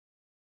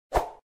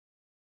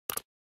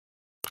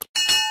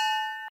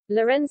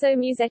Lorenzo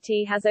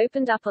Musetti has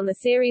opened up on the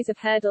series of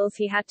hurdles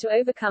he had to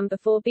overcome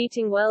before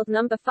beating world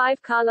number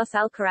 5 Carlos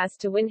Alcaraz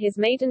to win his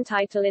maiden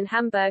title in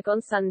Hamburg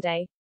on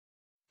Sunday.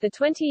 The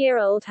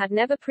 20-year-old had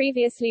never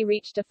previously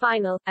reached a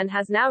final, and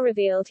has now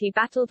revealed he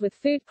battled with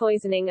food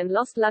poisoning and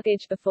lost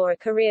luggage before a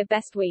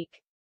career-best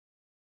week.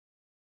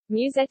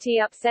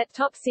 Musetti upset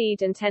top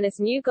seed and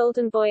tennis new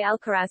golden boy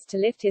Alcaraz to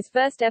lift his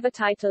first-ever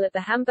title at the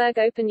Hamburg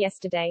Open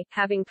yesterday,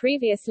 having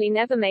previously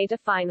never made a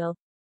final.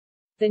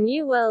 The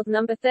new world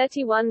number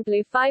 31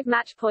 blew 5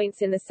 match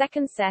points in the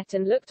second set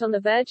and looked on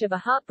the verge of a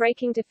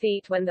heartbreaking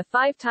defeat when the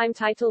 5-time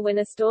title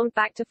winner stormed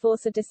back to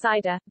force a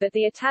decider, but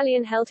the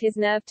Italian held his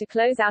nerve to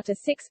close out a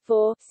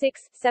 6-4,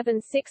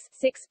 6-7,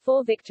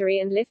 6-6-4 victory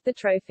and lift the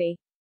trophy.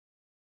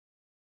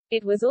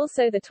 It was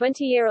also the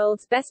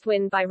 20-year-old's best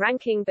win by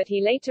ranking, but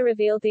he later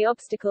revealed the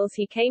obstacles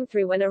he came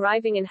through when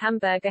arriving in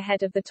Hamburg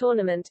ahead of the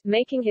tournament,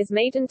 making his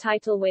maiden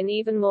title win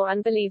even more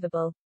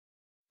unbelievable.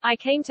 "I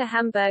came to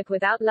Hamburg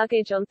without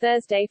luggage on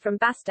Thursday from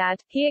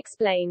Bastad," he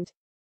explained.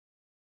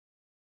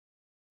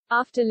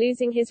 After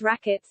losing his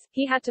rackets,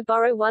 he had to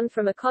borrow one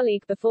from a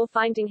colleague before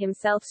finding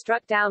himself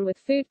struck down with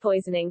food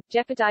poisoning,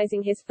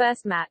 jeopardizing his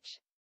first match.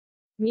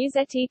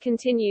 Musetti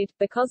continued,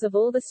 "Because of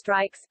all the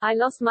strikes, I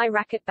lost my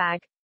racket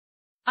bag.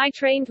 I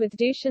trained with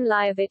Dusan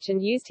Lajovic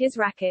and used his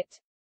racket.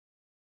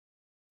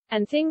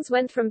 And things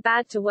went from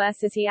bad to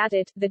worse," as he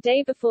added. "The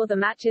day before the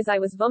matches I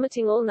was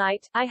vomiting all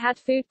night, I had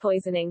food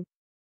poisoning.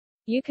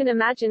 You can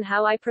imagine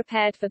how I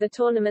prepared for the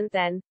tournament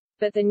then."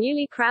 But the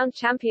newly crowned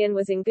champion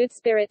was in good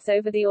spirits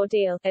over the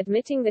ordeal,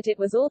 admitting that it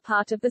was all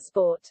part of the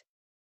sport.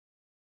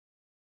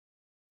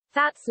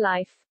 "That's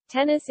life.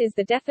 Tennis is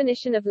the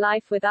definition of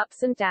life with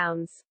ups and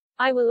downs.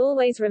 I will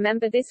always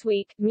remember this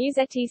week,"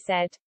 Musetti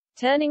said.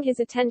 Turning his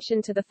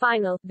attention to the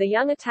final, the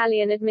young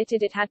Italian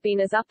admitted it had been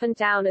as up and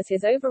down as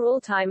his overall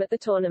time at the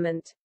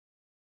tournament.